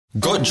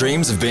Got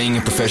dreams of being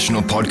a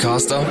professional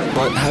podcaster,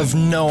 but have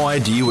no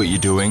idea what you're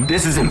doing?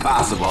 This is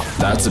impossible.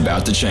 That's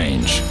about to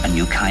change. A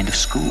new kind of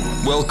school.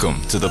 Welcome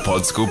to the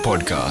Pod School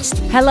Podcast.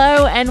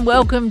 Hello and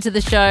welcome to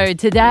the show.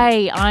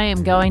 Today I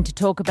am going to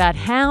talk about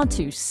how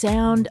to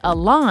sound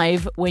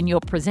alive when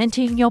you're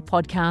presenting your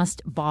podcast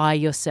by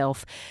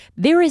yourself.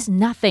 There is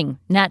nothing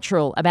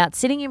natural about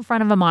sitting in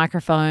front of a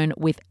microphone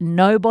with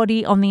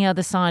nobody on the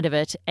other side of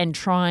it and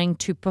trying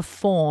to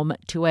perform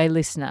to a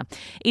listener.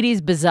 It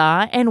is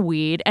bizarre and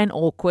weird and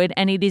awkward,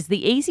 and it is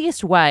the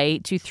easiest way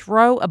to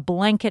throw a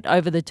blanket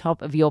over the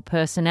top of your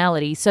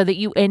personality so that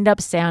you end up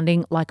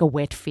sounding like a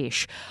wet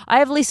fish. I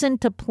have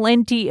listened to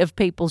plenty of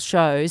people's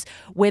shows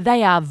where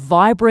they are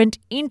vibrant,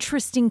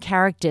 interesting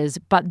characters,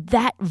 but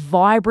that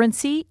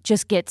vibrancy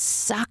just gets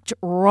sucked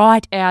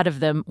right out of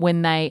them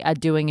when they are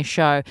doing a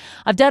show.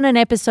 I've done an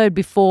episode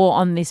before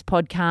on this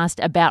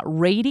podcast about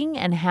reading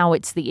and how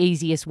it's the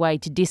easiest way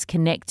to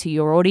disconnect to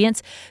your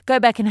audience.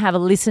 Go back and have a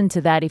listen to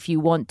that if you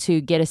want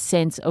to get a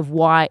sense of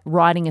why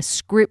writing a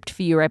script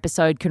for your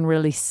episode can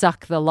really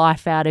suck the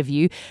life out of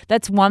you.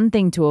 That's one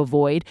thing to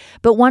avoid.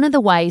 But one of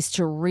the ways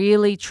to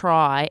really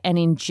try and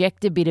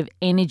inject a bit of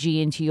energy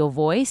into your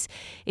voice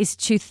is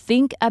to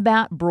think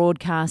about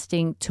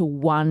broadcasting to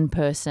one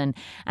person.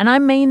 And I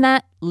mean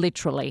that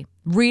literally.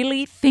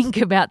 Really think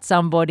about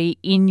somebody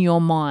in your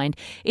mind.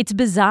 It's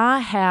bizarre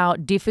how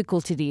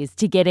difficult it is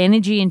to get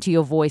energy into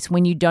your voice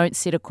when you don't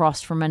sit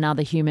across from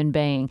another human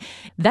being.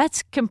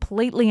 That's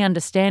completely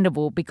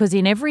understandable because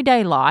in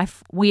everyday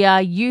life, we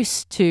are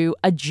used to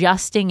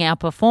adjusting our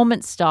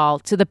performance style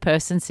to the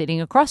person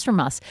sitting across from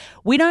us.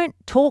 We don't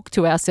talk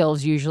to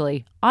ourselves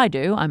usually. I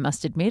do, I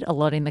must admit, a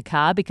lot in the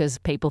car because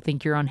people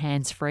think you're on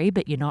hands-free,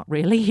 but you're not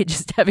really. You're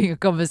just having a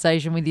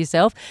conversation with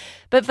yourself.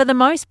 But for the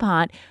most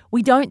part,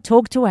 we don't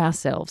talk to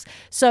ourselves.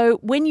 So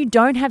when you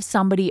don't have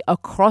somebody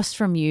across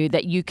from you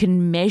that you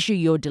can measure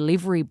your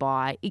delivery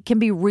by, it can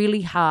be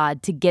really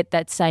hard to get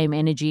that same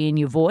energy in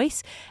your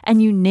voice.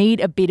 And you need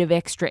a bit of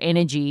extra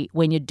energy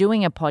when you're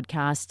doing a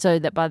podcast so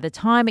that by the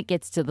time it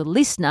gets to the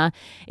listener,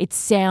 it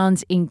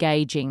sounds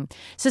engaging.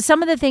 So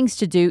some of the things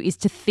to do is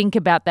to think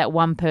about that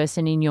one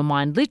person in your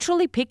mind.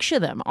 Literally picture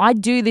them. I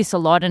do this a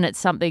lot, and it's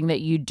something that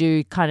you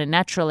do kind of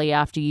naturally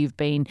after you've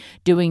been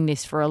doing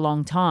this for a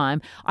long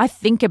time. I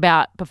think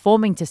about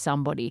performing to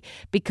somebody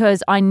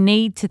because I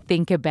need to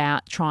think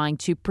about trying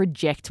to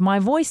project my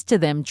voice to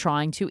them,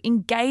 trying to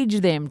engage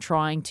them,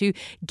 trying to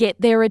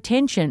get their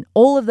attention.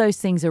 All of those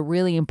things are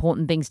really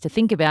important things to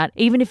think about,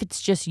 even if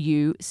it's just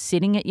you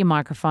sitting at your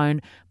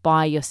microphone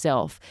by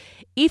yourself.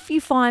 If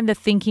you find the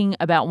thinking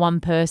about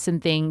one person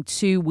thing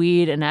too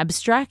weird and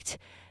abstract,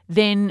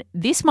 then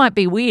this might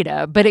be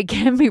weirder, but it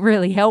can be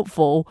really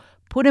helpful.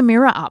 Put a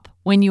mirror up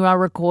when you are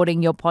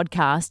recording your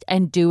podcast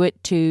and do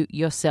it to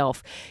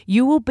yourself.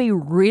 You will be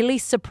really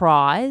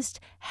surprised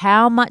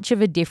how much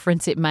of a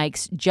difference it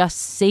makes just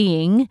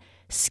seeing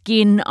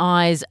skin,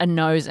 eyes, a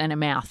nose and a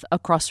mouth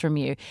across from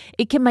you.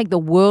 It can make the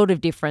world of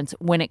difference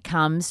when it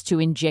comes to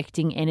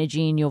injecting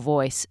energy in your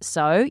voice.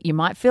 So you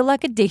might feel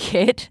like a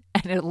dickhead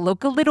and it'll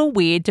look a little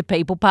weird to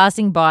people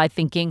passing by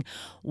thinking,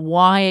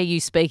 why are you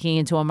speaking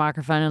into a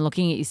microphone and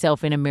looking at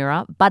yourself in a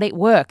mirror? But it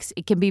works.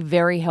 It can be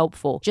very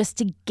helpful just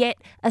to get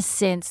a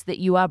sense that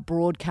you are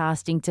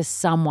broadcasting to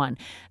someone.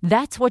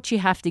 That's what you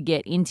have to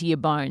get into your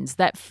bones,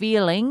 that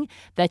feeling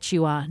that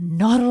you are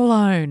not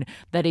alone,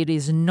 that it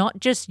is not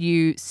just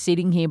you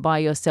sitting here by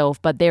yourself,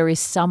 but there is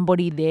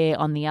somebody there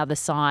on the other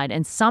side.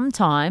 And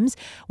sometimes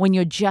when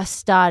you're just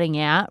starting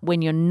out,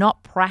 when you're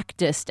not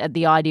practiced at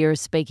the idea of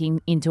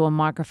speaking into a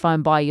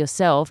microphone by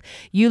yourself,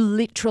 you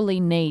literally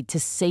need to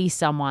see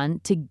someone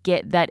to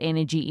get that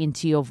energy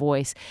into your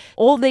voice.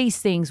 All these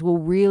things will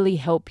really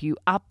help you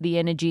up the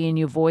energy in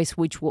your voice,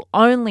 which will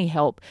only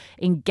help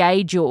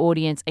engage your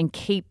audience and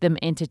keep them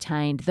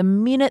entertained. The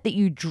minute that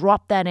you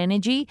drop that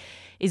energy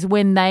is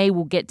when they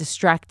will get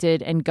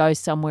distracted and go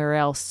somewhere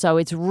else. So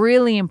it's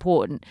really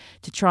important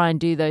to try and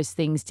do those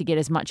things to get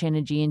as much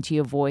energy into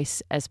your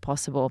voice as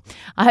possible.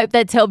 I hope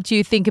that's helped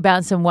you think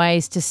about some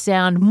ways to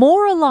sound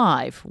more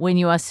alive when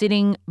you are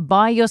sitting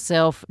by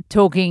yourself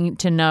talking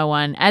to no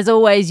one. As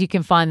always, you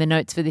can find the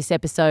notes for this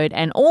episode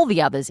and all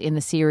the others in the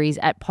series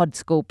at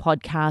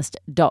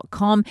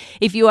podschoolpodcast.com.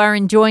 If you are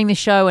enjoying the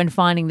show and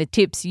finding the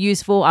tips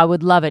useful, I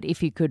would love it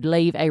if you could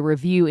leave a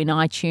review in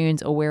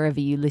iTunes or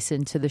wherever you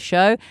listen to the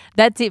show.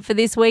 That's it for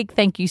this week.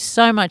 Thank you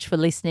so much for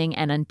listening,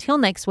 and until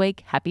next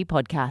week, happy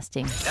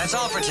podcasting. That's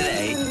all for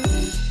today.